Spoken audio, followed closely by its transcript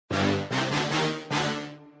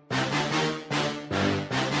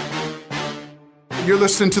You're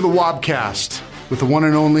listening to the Wobcast with the one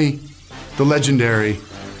and only, the legendary,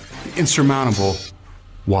 the insurmountable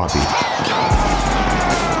Wobby.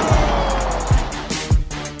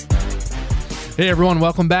 Hey everyone,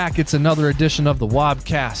 welcome back. It's another edition of the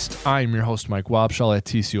Wobcast. I'm your host, Mike Wobschall at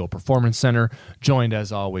TCO Performance Center, joined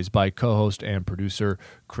as always by co-host and producer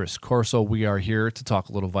Chris Corso. We are here to talk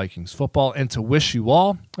a little Vikings football and to wish you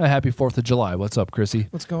all a happy 4th of July. What's up, Chrissy?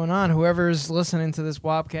 What's going on? Whoever's listening to this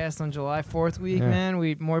Wobcast on July 4th week,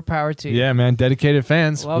 man, more power to you. Yeah, man, dedicated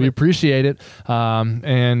fans. We appreciate it.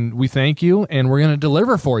 And we thank you, and we're going to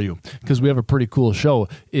deliver for you because we have a pretty cool show.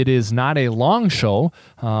 It is not a long show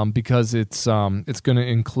because it's going to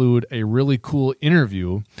include a really cool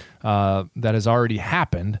interview that has already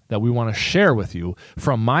happened that we want to share with you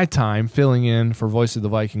from my time filling in for Voice of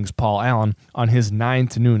the Vikings Paul Allen on his 9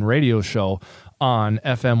 to noon radio show on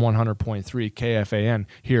FM 100.3 KFAN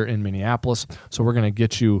here in Minneapolis. So we're going to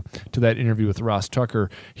get you to that interview with Ross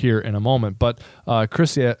Tucker here in a moment. But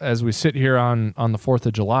Chris, as we sit here on the 4th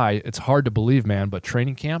of July, it's hard to believe, man, but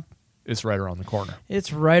training camp, it's right around the corner.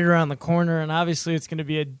 It's right around the corner, and obviously it's going to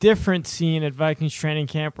be a different scene at Vikings training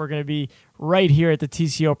camp. We're going to be right here at the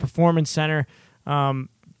TCO Performance Center,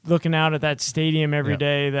 looking out at that stadium every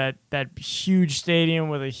day, that huge stadium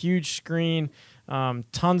with a huge screen,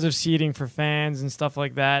 tons of seating for fans and stuff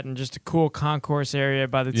like that, and just a cool concourse area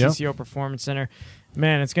by the TCO Performance Center.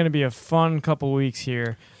 Man, it's going to be a fun couple weeks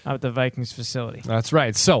here out at the Vikings facility. That's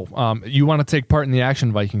right. So you want to take part in the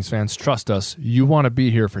action, Vikings fans. Trust us. You want to be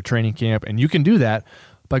here for training camp, and you can do that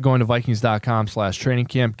by going to Vikings.com/training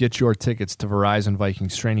camp. Get your tickets to Verizon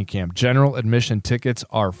Vikings training camp. General admission tickets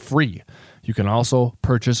are free. You can also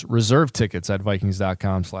purchase reserve tickets at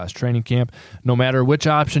Vikings.com/training camp. No matter which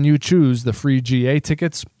option you choose, the free GA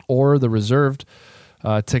tickets or the reserved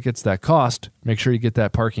tickets that cost, make sure you get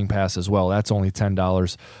that parking pass as well. That's only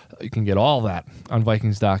 $10. You can get all that on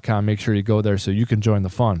Vikings.com. Make sure you go there so you can join the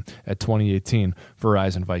fun at 2018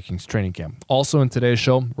 Verizon Vikings training camp. Also in today's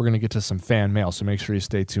show, we're going to get to some fan mail, so make sure you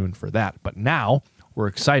stay tuned for that. But now, we're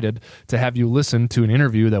excited to have you listen to an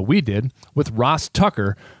interview that we did with Ross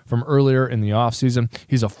Tucker from earlier in the offseason.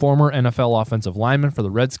 He's a former NFL offensive lineman for the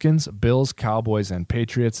Redskins, Bills, Cowboys, and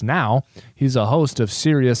Patriots. Now, he's a host of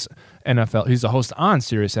Sirius NFL. He's a host on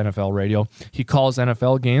Sirius NFL Radio. He calls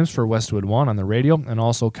NFL games for Westwood One on the radio and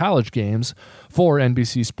also college games for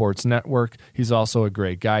NBC Sports Network. He's also a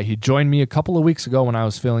great guy. He joined me a couple of weeks ago when I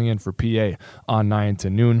was filling in for PA on 9 to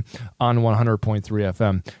noon on 100.3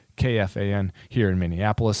 FM. KFAN here in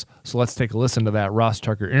Minneapolis. So let's take a listen to that Ross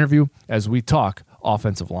Tucker interview as we talk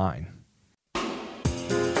offensive line.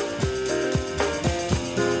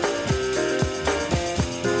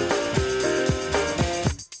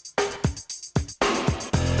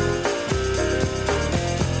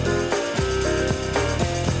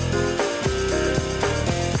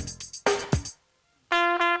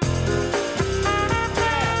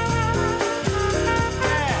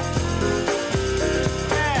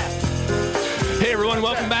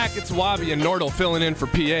 It's Wobby and Nordal filling in for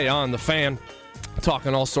PA on the Fan,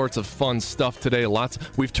 talking all sorts of fun stuff today.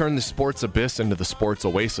 We've turned the sports abyss into the sports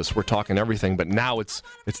oasis. We're talking everything, but now it's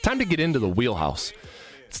time to get into the wheelhouse.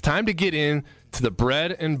 It's time to get into the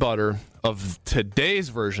bread and butter of today's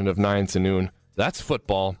version of 9 to noon. That's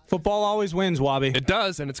football. Football always wins, Wobby. It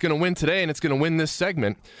does, and it's going to win today, and it's going to win this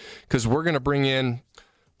segment because we're going to bring in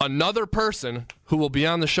another person who will be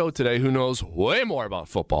on the show today who knows way more about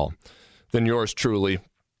football than yours truly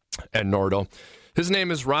and Nordo. His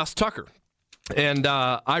name is Ross Tucker, and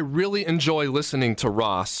I really enjoy listening to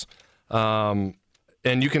Ross, and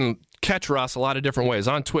you can catch Ross a lot of different ways.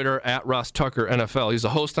 On Twitter, at Ross Tucker NFL. He's a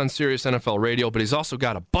host on Sirius NFL Radio, but he's also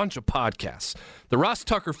got a bunch of podcasts. The Ross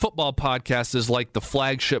Tucker Football Podcast is like the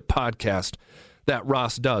flagship podcast that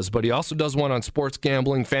Ross does, but he also does one on sports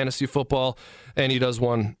gambling, fantasy football, and he does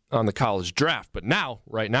one on the college draft. But now,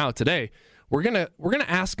 right now, today, we're gonna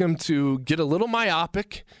ask him to get a little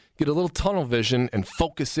myopic, get a little tunnel vision, and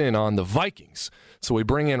focus in on the Vikings. So we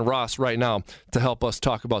bring in Ross right now to help us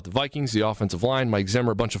talk about the Vikings, the offensive line, Mike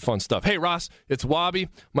Zimmer, a bunch of fun stuff. Hey, Ross, it's Wobby,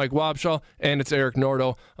 Mike Wobschall, and it's Eric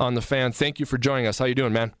Nordo on the Fan. Thank you for joining us. How you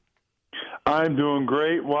doing, man? I'm doing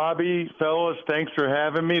great, Wobby. Fellas, thanks for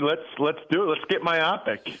having me. Let's do it. Let's get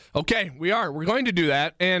myopic. Okay, we are. We're going to do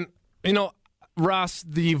that. And, you know, Ross,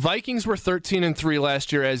 the Vikings were 13-3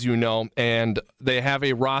 last year, as you know, and they have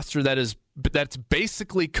a roster that's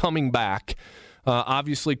basically coming back.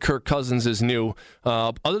 Obviously, Kirk Cousins is new.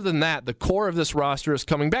 Other than that, the core of this roster is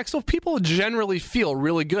coming back. So people generally feel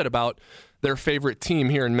really good about their favorite team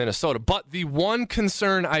here in Minnesota. But the one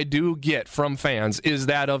concern I do get from fans is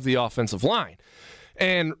that of the offensive line.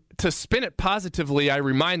 And to spin it positively, I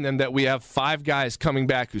remind them that we have 5 guys coming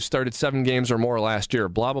back who started 7 games or more last year,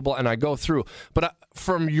 blah, blah, blah, and I go through. But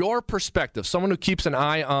from your perspective, someone who keeps an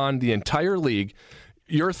eye on the entire league,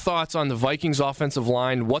 your thoughts on the Vikings offensive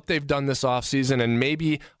line, what they've done this offseason, and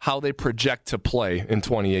maybe how they project to play in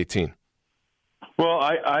 2018. Well,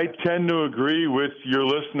 I tend to agree with your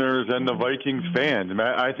listeners and the Vikings fans.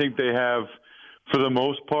 I think they have, for the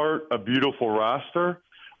most part, a beautiful roster.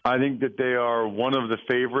 I think that they are one of the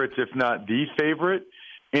favorites, if not the favorite,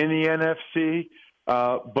 in the NFC.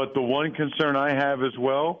 But the one concern I have as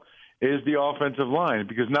well is the offensive line,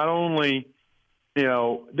 because not only,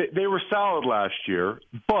 they were solid last year,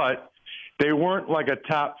 but they weren't like a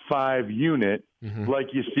top 5 unit like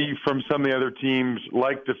you see from some of the other teams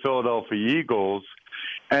like the Philadelphia Eagles.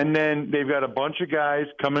 And then they've got a bunch of guys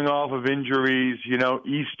coming off of injuries,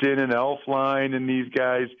 Easton and Elfline and these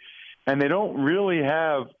guys, and they don't really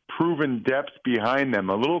have proven depth behind them.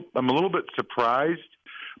 I'm a little bit surprised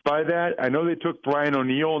by that. I know they took Brian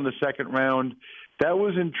O'Neill in the second round. That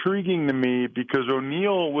was intriguing to me because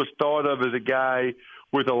O'Neill was thought of as a guy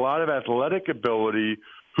with a lot of athletic ability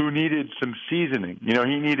who needed some seasoning. He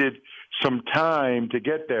needed some time to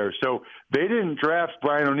get there. So they didn't draft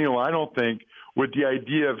Brian O'Neill, I don't think, with the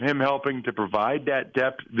idea of him helping to provide that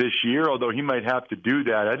depth this year, although he might have to do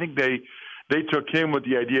that. I think they took him with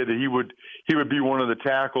the idea that he would be one of the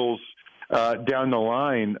tackles down the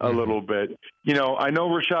line a little bit. I know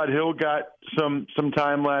Rashad Hill got some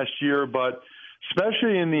time last year, but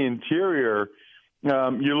especially in the interior,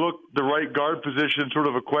 you look the right guard position, sort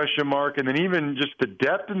of a question mark, and then even just the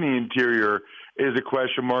depth in the interior is a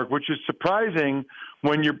question mark, which is surprising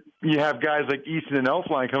when you have guys like Easton and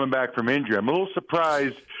Elfline coming back from injury. I'm a little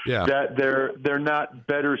surprised that they're not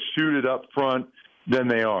better suited up front than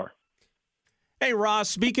they are. Hey, Ross,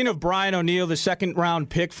 speaking of Brian O'Neill, the second-round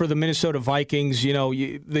pick for the Minnesota Vikings,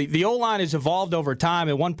 the O-line has evolved over time.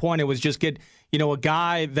 At one point, it was just get, a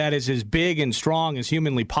guy that is as big and strong as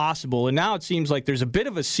humanly possible. And now it seems like there's a bit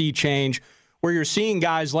of a sea change where you're seeing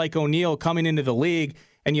guys like O'Neill coming into the league,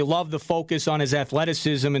 and you love the focus on his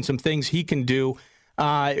athleticism and some things he can do.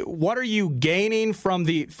 What are you gaining from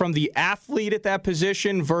the athlete at that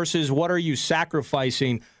position versus what are you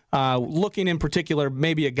sacrificing, looking in particular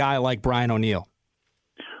maybe a guy like Brian O'Neill?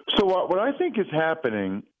 So what I think is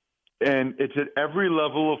happening, and it's at every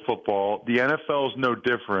level of football, the NFL is no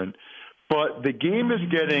different, but the game is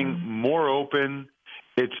getting more open,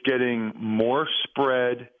 it's getting more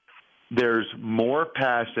spread, there's more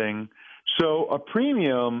passing. So a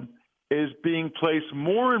premium is being placed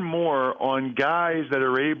more and more on guys that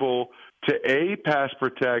are able to, A, pass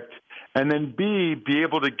protect, and then, B, be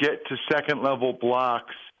able to get to second-level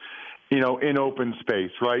blocks, in open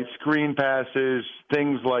space, right? Screen passes,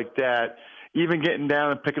 things like that. Even getting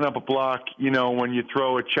down and picking up a block, when you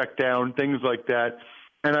throw a check down, things like that.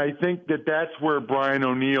 And I think that that's where Brian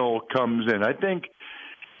O'Neill comes in. I think,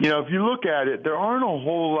 if you look at it, there aren't a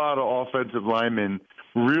whole lot of offensive linemen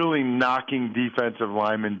really knocking defensive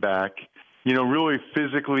linemen back, really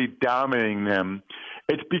physically dominating them.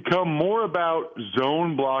 It's become more about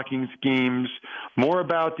zone blocking schemes, more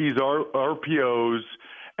about these RPOs,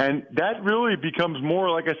 and that really becomes more,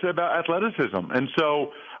 like I said, about athleticism. And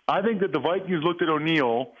so I think that the Vikings looked at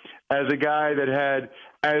O'Neill as a guy that had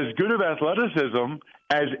as good of athleticism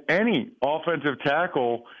as any offensive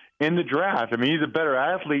tackle in the draft. I mean, he's a better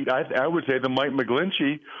athlete, I would say, than Mike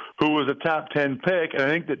McGlinchey, who was a top 10 pick. And I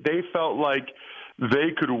think that they felt like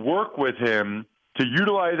they could work with him to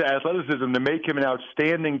utilize athleticism to make him an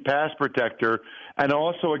outstanding pass protector and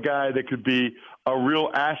also a guy that could be a real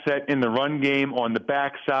asset in the run game on the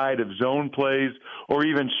backside of zone plays or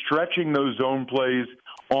even stretching those zone plays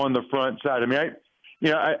on the front side. I mean,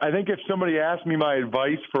 I think if somebody asked me my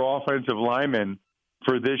advice for offensive linemen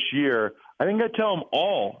for this year, I think I'd tell them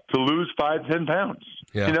all to lose 5-10 pounds.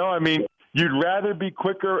 Yeah. You'd rather be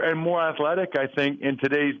quicker and more athletic, I think, in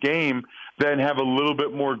today's game than have a little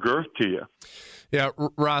bit more girth to you. Yeah,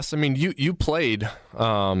 Ross, I mean, you played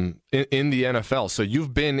in the NFL, so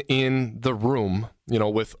you've been in the room,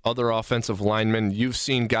 with other offensive linemen. You've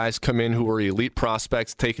seen guys come in who were elite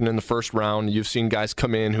prospects taken in the first round. You've seen guys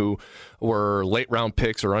come in who were late-round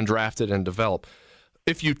picks or undrafted and develop.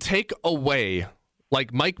 If you take away,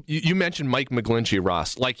 like Mike, you mentioned Mike McGlinchey,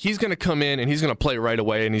 Ross, like he's going to come in and he's going to play right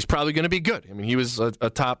away, and he's probably going to be good. I mean, he was a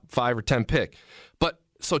top 5 or 10 pick. But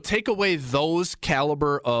so take away those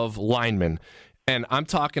caliber of linemen, and I'm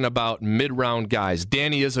talking about mid-round guys.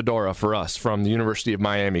 Danny Isadora for us from the University of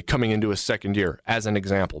Miami coming into his second year as an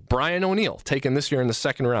example. Brian O'Neill taken this year in the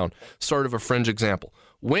second round, sort of a fringe example.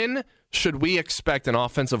 When should we expect an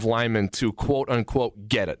offensive lineman to quote-unquote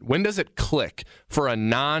get it? When does it click for a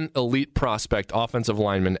non-elite prospect offensive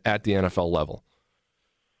lineman at the NFL level?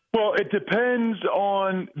 Well, it depends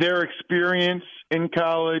on their experience in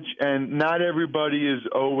college, and not everybody is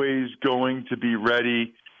always going to be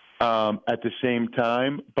ready at the same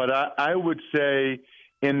time. But I would say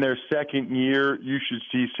in their second year, you should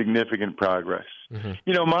see significant progress. Mm-hmm.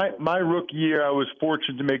 You know, my rookie year, I was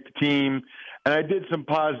fortunate to make the team, and I did some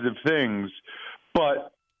positive things,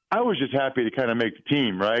 but I was just happy to kind of make the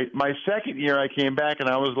team, right? My second year, I came back, and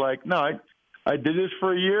I was like, no, I did this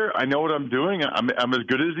for a year. I know what I'm doing. I'm as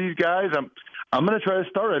good as these guys. I'm going to try to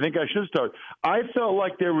start. I think I should start. I felt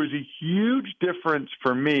like there was a huge difference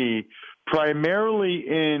for me, primarily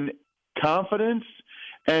in confidence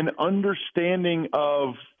and understanding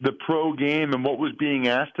of the pro game and what was being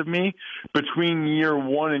asked of me between year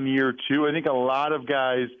one and year two. I think a lot of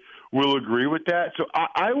guys will agree with that. So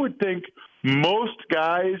I would think most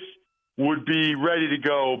guys would be ready to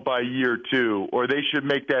go by year two, or they should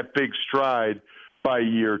make that big stride by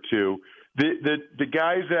year two. The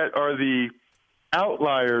guys that are the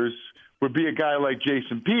outliers would be a guy like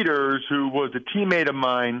Jason Peters, who was a teammate of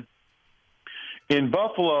mine in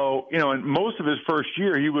Buffalo. You know, and most of his first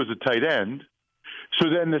year, he was a tight end. So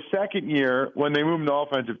then the second year, when they moved him to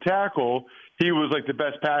offensive tackle, he was like the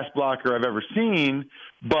best pass blocker I've ever seen,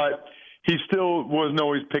 but he still wasn't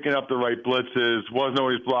always picking up the right blitzes, wasn't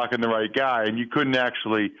always blocking the right guy, and you couldn't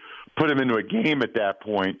actually put him into a game at that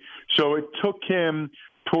point. So it took him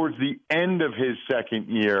towards the end of his second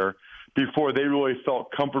year before they really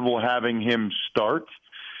felt comfortable having him start.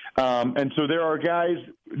 And so there are guys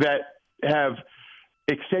that have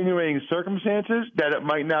extenuating circumstances that it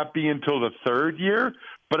might not be until the third year.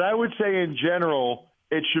 But I would say in general,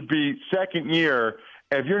 it should be second year.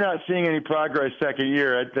 If you're not seeing any progress second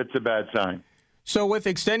year, that's a bad sign. So with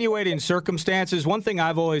extenuating circumstances, one thing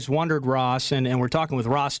I've always wondered, Ross, and we're talking with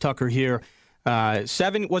Ross Tucker here, 7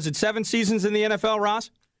 seasons in the NFL, Ross?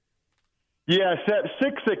 Yeah,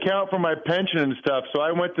 6 account for my pension and stuff. So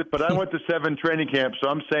I went to 7 training camps, so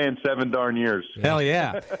I'm saying 7 darn years. Hell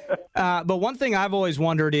yeah. But one thing I've always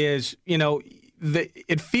wondered is, you know,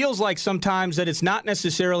 it feels like sometimes that it's not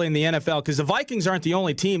necessarily in the NFL, because the Vikings aren't the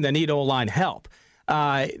only team that need O-line help.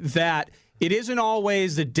 That it isn't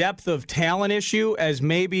always the depth of talent issue as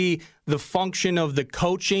maybe the function of the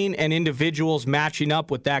coaching and individuals matching up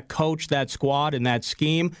with that coach, that squad, and that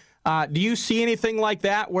scheme. Do you see anything like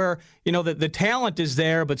that where, you know, the talent is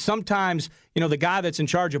there, but sometimes, you know, the guy that's in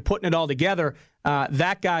charge of putting it all together,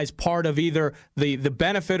 that guy's part of either the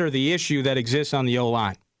benefit or the issue that exists on the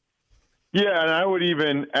O-line? Yeah, and I would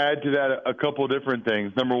even add to that a couple of different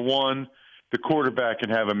things. Number one, the quarterback can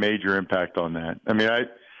have a major impact on that. I mean,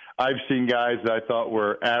 I've seen guys that I thought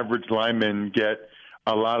were average linemen get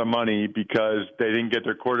a lot of money because they didn't get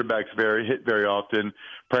their quarterbacks hit very often,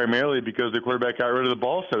 primarily because the quarterback got rid of the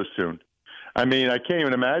ball so soon. I mean, I can't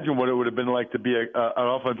even imagine what it would have been like to be an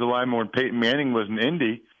offensive lineman when Peyton Manning was in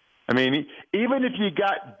Indy. I mean, even if you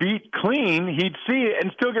got beat clean, he'd see it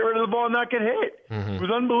and still get rid of the ball and not get hit. Mm-hmm. It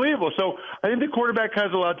was unbelievable. So I think the quarterback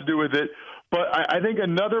has a lot to do with it. But I think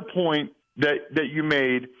another point that you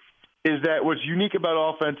made is that what's unique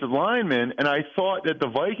about offensive linemen, and I thought that the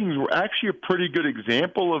Vikings were actually a pretty good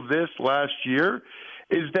example of this last year,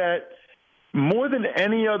 is that more than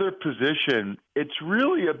any other position, it's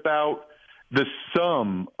really about the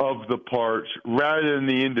sum of the parts rather than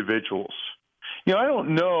the individuals. You know, I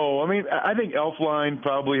don't know. I mean, I think Elflein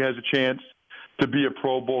probably has a chance to be a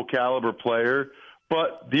Pro Bowl caliber player,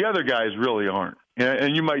 but the other guys really aren't.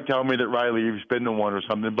 And you might tell me that Riley Eve's been the one or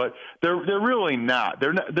something, but they're really not.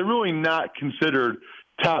 They're really not considered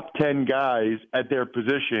top 10 guys at their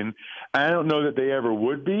position. I don't know that they ever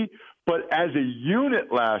would be, but as a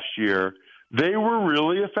unit last year, they were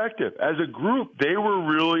really effective. As a group, they were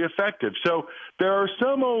really effective. So there are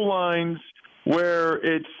some O-lines where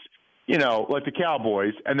it's, you know, like the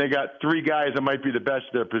Cowboys, and they got 3 guys that might be the best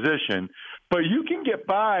at their position. But you can get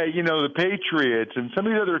by, you know, the Patriots and some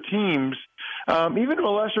of these other teams, even to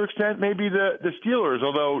a lesser extent, maybe the Steelers,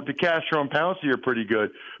 although DeCastro and Pouncey are pretty good.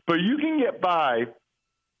 But you can get by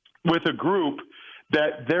with a group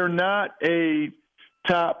that they're not a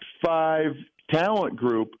top 5 talent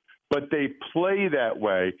group, but they play that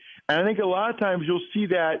way. And I think a lot of times you'll see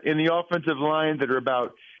that in the offensive line that are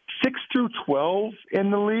about 6 through 12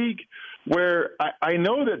 in the league, where I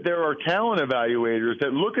know that there are talent evaluators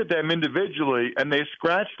that look at them individually and they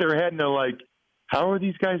scratch their head and they're like, how are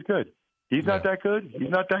these guys good? He's not that good. He's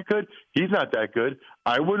not that good. He's not that good.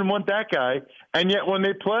 I wouldn't want that guy. And yet when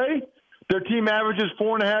they play, their team averages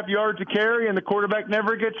 4.5 yards a carry, and the quarterback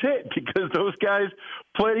never gets hit because those guys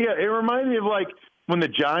play together. It reminded me of like when the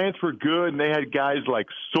Giants were good and they had guys like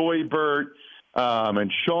Soybert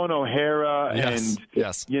and Sean O'Hara and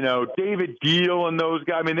David Deal and those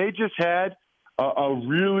guys. I mean, they just had a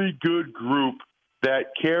really good group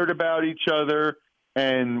that cared about each other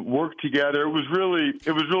and worked together. It was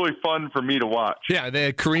really fun for me to watch. Yeah, they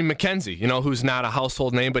had Kareem McKenzie, who's not a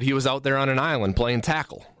household name, but he was out there on an island playing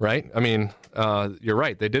tackle, right? I mean, you're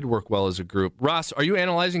right. They did work well as a group. Ross, are you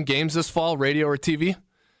analyzing games this fall, radio or TV?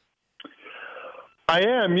 I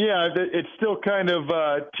am, yeah. It's still kind of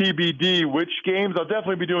TBD which games. I'll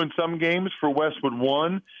definitely be doing some games for Westwood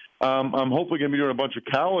One. I'm hopefully going to be doing a bunch of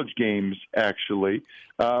college games, actually.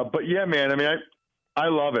 But, yeah, man, I mean, I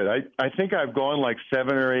love it. I think I've gone like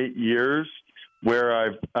 7 or 8 years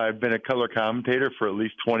where I've been a color commentator for at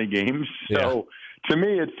least 20 games. So to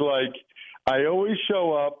me, it's like I always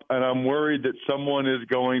show up and I'm worried that someone's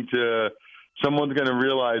going to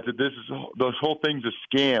realize that this whole thing's a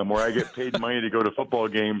scam where I get paid money to go to football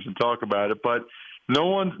games and talk about it. But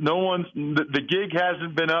the gig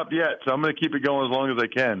hasn't been up yet, so I'm going to keep it going as long as I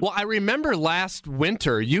can. Well, I remember last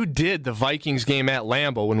winter you did the Vikings game at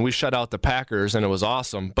Lambeau when we shut out the Packers, and it was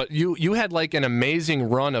awesome. But you had like an amazing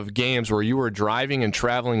run of games where you were driving and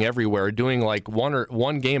traveling everywhere, doing like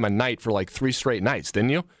one game a night for like 3 straight nights,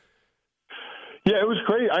 didn't you? Yeah, it was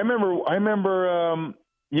great. I remember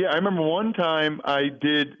one time I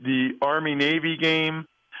did the Army-Navy game,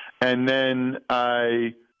 and then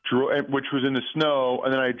which was in the snow,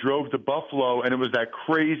 and then I drove to Buffalo, and it was that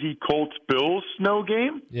crazy Colts-Bills snow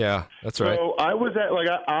game. Yeah, that's right. So I was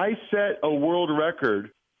I set a world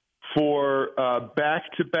record for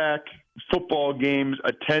back-to-back football games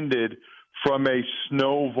attended from a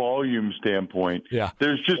snow volume standpoint. Yeah.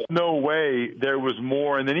 There's just no way there was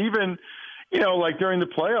more. And then even, like during the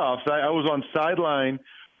playoffs, I was on sideline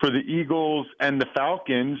for the Eagles and the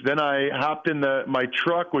Falcons. Then I hopped in my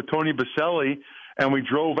truck with Tony Baselli, and we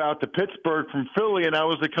drove out to Pittsburgh from Philly, and I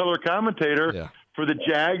was the color commentator for the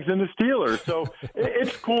Jags and the Steelers. So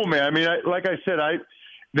it's cool, man. I mean, like I said,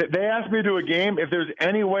 they asked me to do a game. If there's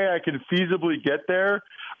any way I can feasibly get there,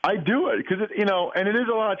 I do it because and it is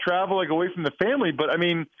a lot of travel, like away from the family. But I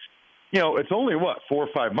mean, it's only 4 or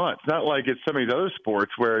 5 months. Not like it's some of these other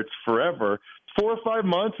sports where it's forever. 4 or 5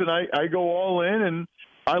 months, and I go all in, and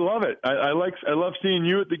I love it. I love seeing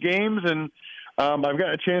you at the games, and I've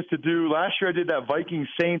gotten a chance to do. Last year I did that Vikings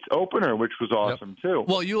Saints opener, which was awesome too.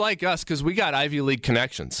 Well, you like us because we got Ivy League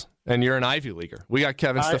connections, and you're an Ivy Leaguer. We got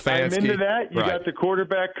Kevin Stefanski. I'm into that. You got the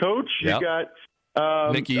quarterback coach. You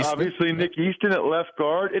got Nick Easton. Obviously Nick Easton at left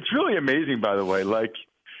guard. It's really amazing, by the way. Like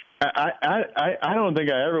I don't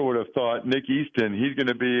think I ever would have thought Nick Easton. He's going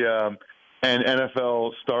to be an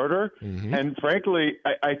NFL starter. Mm-hmm. And frankly,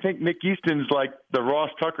 I think Nick Easton's like the Ross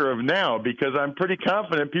Tucker of now, because I'm pretty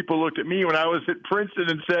confident people looked at me when I was at Princeton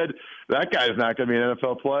and said, that guy's not going to be an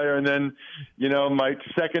NFL player. And then, my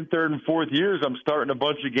second, third, and fourth years, I'm starting a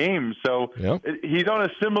bunch of games. So he's on a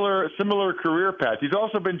similar career path. He's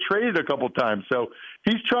also been traded a couple times. So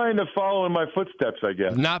he's trying to follow in my footsteps, I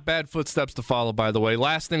guess. Not bad footsteps to follow, by the way.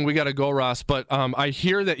 Last thing, we got to go, Ross. But I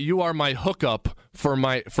hear that you are my hookup for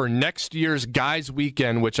next year's Guys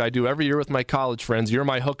Weekend, which I do every year with my college friends. You're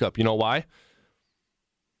my hookup. You know why?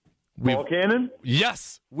 Ball cannon?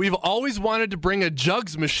 Yes. We've always wanted to bring a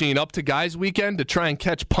jugs machine up to Guys Weekend to try and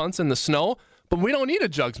catch punts in the snow, but we don't need a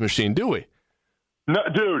jugs machine, do we? No,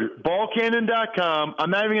 dude, ballcannon.com. I'm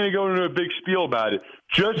not even going to go into a big spiel about it.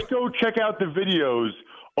 Just go check out the videos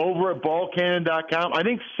over at ballcannon.com. I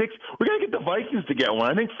think we got to get the Vikings to get one.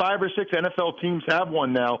 I think 5 or 6 NFL teams have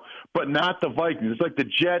one now, but not the Vikings. It's like the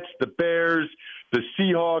Jets, the Bears, the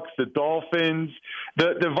Seahawks, the Dolphins.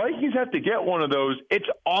 The Vikings have to get one of those. It's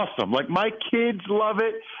awesome. Like, my kids love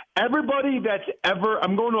it. Everybody that's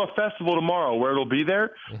I'm going to a festival tomorrow where it'll be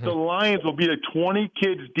there. Mm-hmm. The Lions will be like 20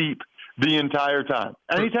 kids deep the entire time.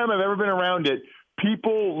 Anytime I've ever been around it,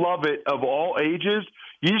 people love it of all ages.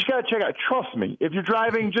 You just got to check out. Trust me. If you're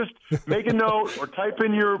driving, just make a note or type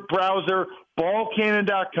in your browser,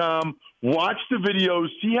 ballcannon.com, watch the videos,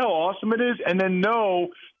 see how awesome it is, and then know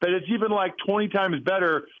that it's even like 20 times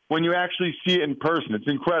better when you actually see it in person. It's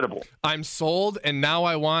incredible. I'm sold, and now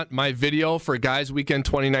I want my video for Guys Weekend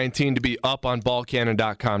 2019 to be up on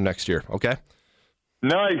ballcannon.com next year, okay?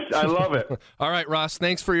 Nice. I love it. All right, Ross,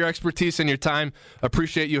 thanks for your expertise and your time.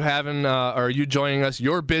 Appreciate you you joining us.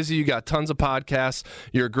 You're busy. You got tons of podcasts.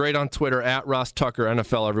 You're great on Twitter, at Ross Tucker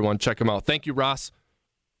NFL. Everyone, check him out. Thank you, Ross.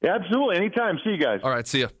 Absolutely. Anytime. See you guys. All right,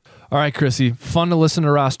 see you. All right, Chrissy, fun to listen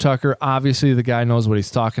to Ross Tucker. Obviously, the guy knows what he's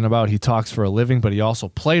talking about. He talks for a living, but he also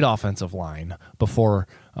played offensive line before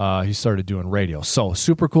he started doing radio. So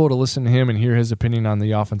super cool to listen to him and hear his opinion on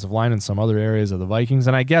the offensive line and some other areas of the Vikings.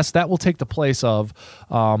 And I guess that will take the place of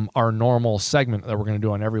our normal segment that we're going to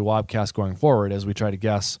do on every Wobcast going forward as we try to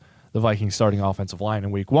guess the Vikings starting offensive line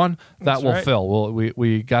in week 1. That will fill.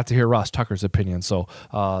 We got to hear Ross Tucker's opinion, so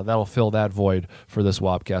that'll fill that void for this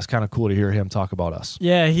Wobcast. Kind of cool to hear him talk about us.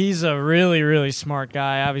 Yeah, he's a really, really smart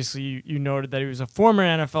guy. Obviously, you noted that he was a former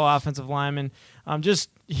NFL offensive lineman. Just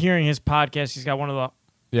hearing his podcast, he's got one of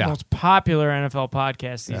the most popular NFL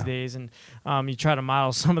podcasts these days, and you try to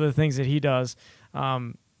model some of the things that he does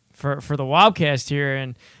for the Wobcast here.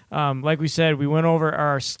 And like we said, we went over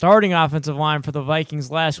our starting offensive line for the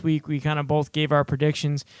Vikings last week. We kind of both gave our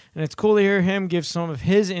predictions, and it's cool to hear him give some of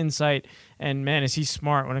his insight. And, man, is he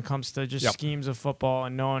smart when it comes to just schemes of football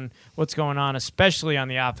and knowing what's going on, especially on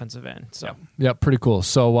the offensive end. So, pretty cool.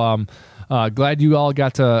 So glad you all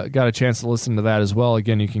got a chance to listen to that as well.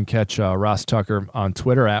 Again, you can catch Ross Tucker on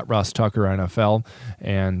Twitter at Ross Tucker NFL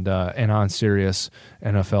and on Sirius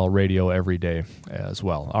NFL Radio every day as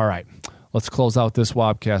well. All right. Let's close out this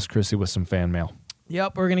Wobcast, Chrissy, with some fan mail.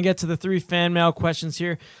 Yep, we're going to get to the 3 fan mail questions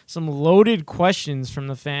here. Some loaded questions from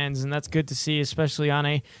the fans, and that's good to see, especially on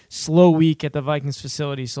a slow week at the Vikings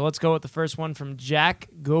facility. So let's go with the first one from Jack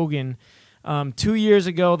Gogan. 2 years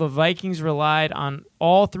ago, the Vikings relied on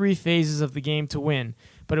all 3 phases of the game to win,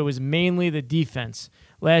 but it was mainly the defense.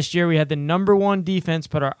 Last year, we had the number 1 defense,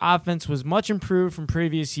 but our offense was much improved from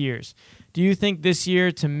previous years. Do you think this year,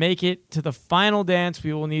 to make it to the final dance,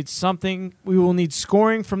 we will need something? We will need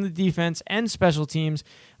scoring from the defense and special teams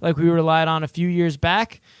like we relied on a few years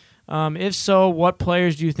back? If so, what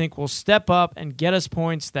players do you think will step up and get us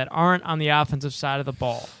points that aren't on the offensive side of the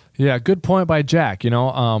ball? Yeah, good point by Jack.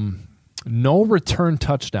 No return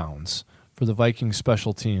touchdowns for the Vikings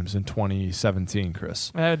special teams in 2017,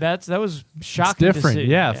 Chris. That was shocking. It's different. To see.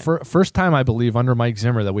 Yeah. First time, I believe, under Mike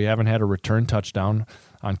Zimmer that we haven't had a return touchdown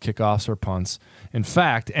on kickoffs or punts. In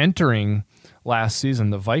fact, entering last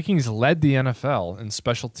season, the Vikings led the NFL in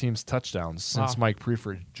special teams touchdowns since Mike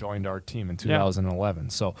Prefer joined our team in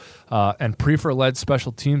 2011. So, and Prefer-led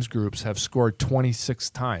special teams groups have scored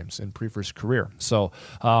 26 times in Prefer's career. So,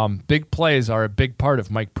 big plays are a big part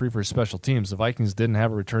of Mike Prefer's special teams. The Vikings didn't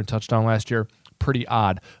have a return touchdown last year. Pretty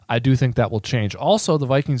odd. I do think that will change. Also, the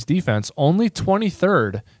Vikings defense only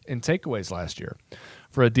 23rd in takeaways last year.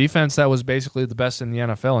 For a defense that was basically the best in the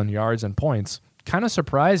NFL in yards and points, kind of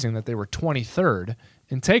surprising that they were 23rd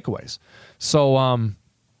in takeaways. So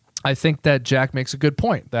I think that Jack makes a good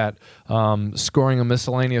point that scoring a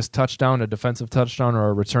miscellaneous touchdown, a defensive touchdown, or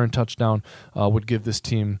a return touchdown would give this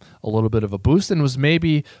team a little bit of a boost, and was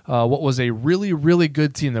maybe what was a really, really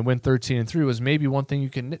good team that went 13-3 was maybe one thing you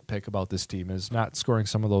can nitpick about this team is not scoring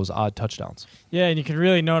some of those odd touchdowns. Yeah, and you can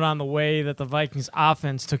really note on the way that the Vikings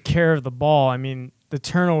offense took care of the ball. I mean, the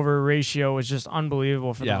turnover ratio was just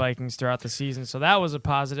unbelievable for the Vikings throughout the season, so that was a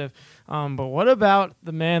positive. But what about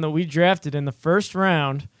the man that we drafted in the first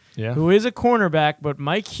round, who is a cornerback, but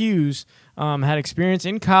Mike Hughes had experience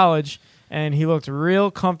in college, and he looked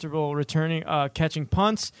real comfortable returning, catching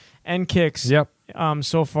punts and kicks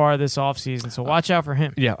so far this offseason. So watch out for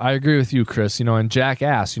him. Yeah, I agree with you, Chris. And Jack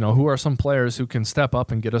asked, who are some players who can step up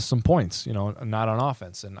and get us some points, not on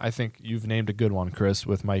offense. And I think you've named a good one, Chris,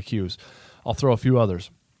 with Mike Hughes. I'll throw a few others.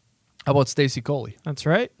 How about Stacey Coley? That's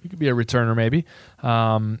right. He could be a returner maybe.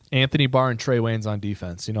 Anthony Barr and Trey Waynes on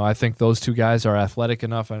defense. I think those two guys are athletic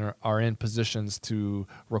enough and are in positions to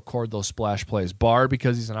record those splash plays. Barr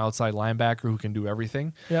because he's an outside linebacker who can do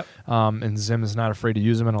everything. Yep. And Zim is not afraid to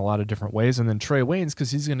use him in a lot of different ways. And then Trey Waynes because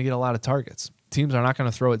he's going to get a lot of targets. Teams are not going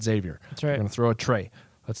to throw at Xavier. That's right. They're going to throw at Trey.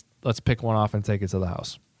 Let's pick one off and take it to the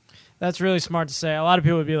house. That's really smart to say. A lot of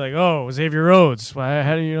people would be like, "Oh, Xavier Rhodes.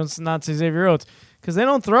 How do you not say Xavier Rhodes?" Because they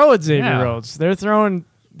don't throw at Xavier Rhodes. They're throwing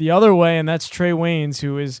the other way, and that's Trey Waynes,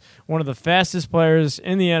 who is one of the fastest players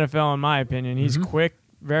in the NFL, in my opinion. He's quick,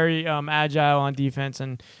 very agile on defense,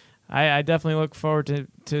 and I definitely look forward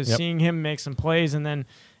to seeing him make some plays. And then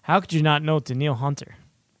how could you not note Danielle Hunter?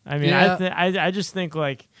 I mean, I just think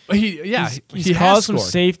like he's caused some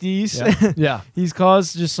safeties. Yeah. He's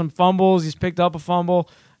caused just some fumbles. He's picked up a fumble.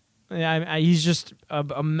 Yeah, he's just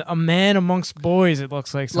a man amongst boys, it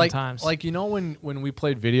looks like sometimes. Like when we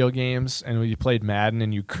played video games and we played Madden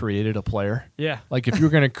and you created a player? Yeah. Like if you were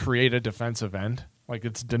going to create a defensive end, like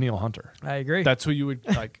it's Danielle Hunter. I agree. That's who you would,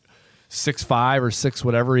 6'5" or 6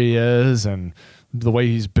 whatever he is, and the way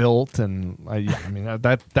he's built. And,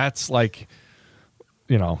 that's like,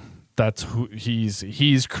 that's who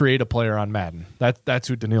he's create a player on Madden. That's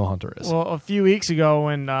who Danielle Hunter is. Well, a few weeks ago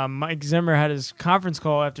when Mike Zimmer had his conference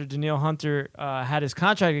call after Danielle Hunter had his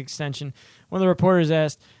contract extension, one of the reporters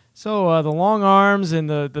asked, "So the long arms and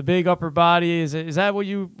the big upper body, is that what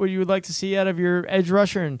you would like to see out of your edge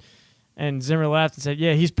rusher?" And Zimmer laughed and said,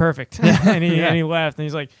 "Yeah, he's perfect." and he laughed and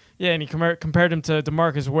he's like, "Yeah," and he compared him to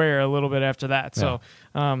DeMarcus Ware a little bit after that. So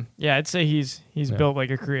I'd say he's built like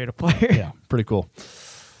a creative player. Yeah, pretty cool.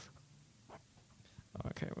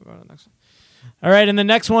 Okay, we'll go to the next one. All right, and the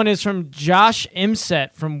next one is from Josh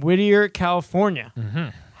Imset from Whittier, California. Mm-hmm.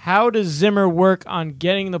 How does Zimmer work on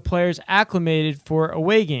getting the players acclimated for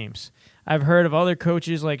away games? I've heard of other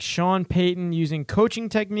coaches like Sean Payton using coaching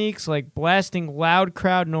techniques like blasting loud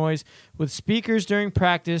crowd noise with speakers during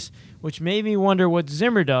practice, which made me wonder what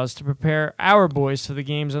Zimmer does to prepare our boys for the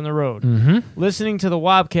games on the road. Mm-hmm. Listening to the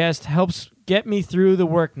Wobcast helps get me through the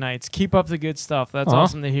work nights. Keep up the good stuff. That's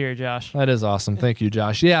awesome to hear, Josh. That is awesome. Thank you,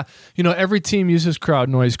 Josh. Yeah, every team uses crowd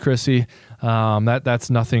noise, Chrissy. That's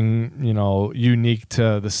nothing, unique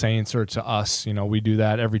to the Saints or to us. We do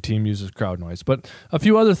that. Every team uses crowd noise. But a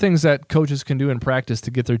few other things that coaches can do in practice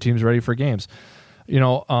to get their teams ready for games.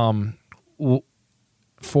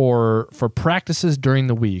 For practices during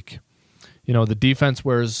the week, the defense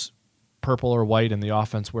wears purple or white and the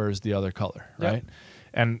offense wears the other color, right? Yep.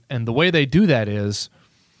 And the way they do that is,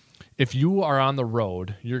 if you are on the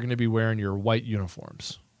road, you're going to be wearing your white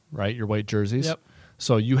uniforms, right? Your white jerseys. Yep.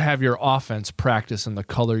 So you have your offense practice in the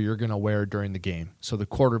color you're going to wear during the game. So the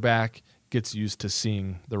quarterback gets used to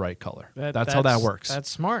seeing the right color. That's how that works.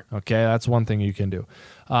 That's smart. Okay, that's one thing you can do.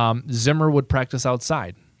 Zimmer would practice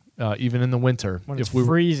outside. Even in the winter, when it's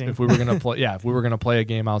freezing. If we were going to play, if we were going to play a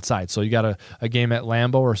game outside. So you got a game at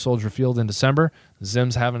Lambeau or Soldier Field in December.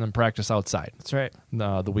 Zim's having them practice outside. That's right.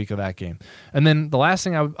 The week of that game, and then the last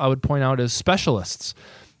thing I would point out is specialists.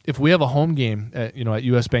 If we have a home game at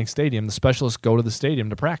US Bank Stadium, the specialists go to the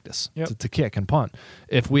stadium to practice to kick and punt.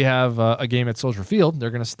 If we have a game at Soldier Field,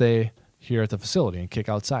 they're going to stay here at the facility and kick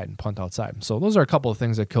outside and punt outside. So those are a couple of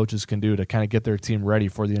things that coaches can do to kind of get their team ready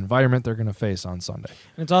for the environment they're going to face on Sunday.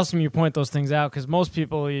 And it's awesome you point those things out because most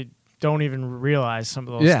people don't even realize some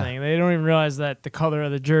of those things. They don't even realize that the color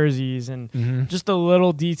of the jerseys and just the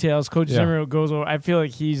little details. Coach Zimmer goes over. I feel like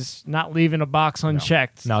he's not leaving a box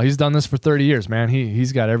unchecked. No, he's done this for 30 years, man.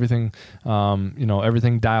 He's got everything,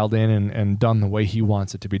 everything dialed in and done the way he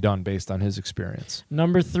wants it to be done based on his experience.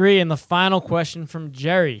 Number 3, and the final question from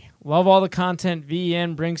Jerry. Love all the content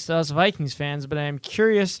VEN brings to us Vikings fans, but I am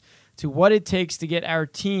curious to what it takes to get our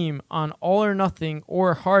team on All or Nothing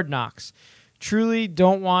or Hard Knocks. Truly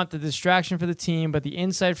don't want the distraction for the team, but the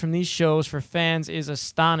insight from these shows for fans is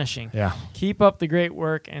astonishing. Yeah. Keep up the great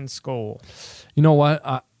work and Skol. You know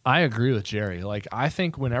what? I agree with Jerry. Like, I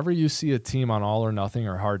think whenever you see a team on All or Nothing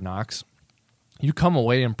or Hard Knocks, you come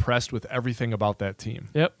away impressed with everything about that team.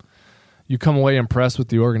 Yep. You come away impressed with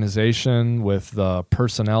the organization, with the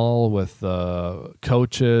personnel, with the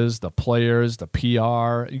coaches, the players, the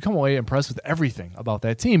PR. You come away impressed with everything about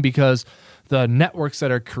that team because the networks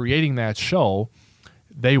that are creating that show,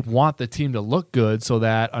 they want the team to look good so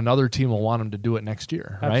that another team will want them to do it next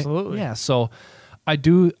year, right? Absolutely. Yeah, so I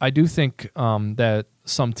do think that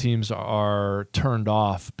some teams are turned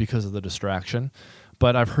off because of the distraction.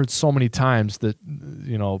 But I've heard so many times that,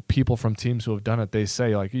 people from teams who have done it, they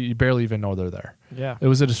say, like, you barely even know they're there. Yeah. It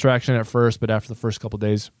was a distraction at first, but after the first couple of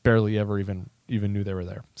days, barely ever even knew they were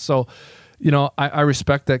there. So, I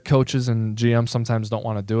respect that coaches and GMs sometimes don't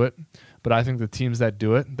want to do it, but I think the teams that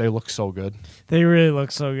do it, they look so good. They really look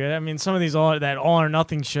so good. I mean, some of these that All or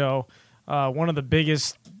Nothing show, one of the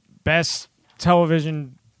biggest, best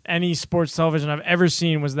television, any sports television I've ever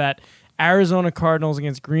seen was that Arizona Cardinals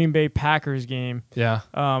against Green Bay Packers game. Yeah.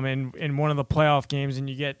 In one of the playoff games, and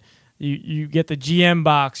you get the GM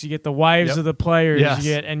box, you get the wives of the players,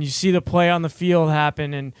 and you see the play on the field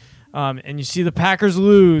happen, and you see the Packers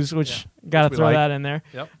lose, which got to throw that in there.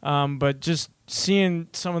 Yep. But just seeing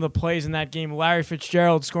some of the plays in that game, Larry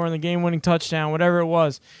Fitzgerald scoring the game-winning touchdown, whatever it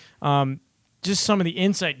was, just some of the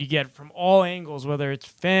insight you get from all angles, whether it's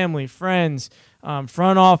family, friends,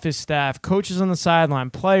 front office staff, coaches on the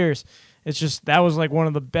sideline, players. It's just that was like one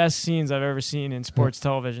of the best scenes I've ever seen in sports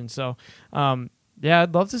television. So,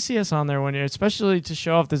 I'd love to see us on there one year, especially to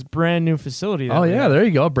show off this brand new facility. There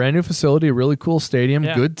you go. Brand new facility, really cool stadium,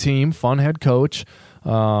 good team, fun head coach.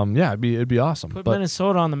 It'd be awesome. Put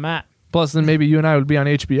Minnesota on the map. Plus, then maybe you and I would be on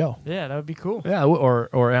HBO. Yeah, that would be cool. Yeah,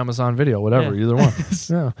 or Amazon Video, whatever, either one.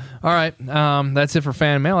 Yeah. All right, that's it for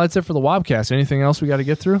fan mail. That's it for the Wobcast. Anything else we got to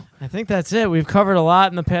get through? I think that's it. We've covered a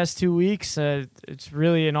lot in the past 2 weeks. It's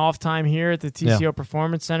really an off time here at the TCO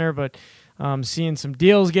Performance Center, but seeing some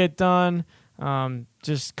deals get done.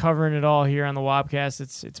 Just covering it all here on the Wobcast.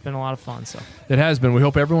 It's been a lot of fun. So it has been. We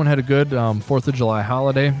hope everyone had a good 4th of July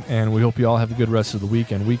holiday, and we hope you all have a good rest of the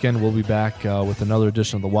week and weekend. We'll be back with another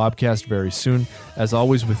edition of the Wobcast very soon. As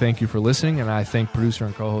always, we thank you for listening, and I thank producer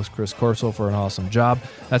and co-host Chris Corso for an awesome job.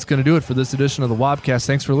 That's going to do it for this edition of the Wobcast.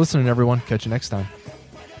 Thanks for listening, everyone. Catch you next time.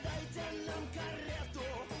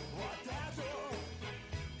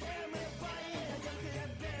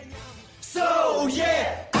 So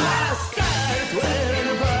yeah.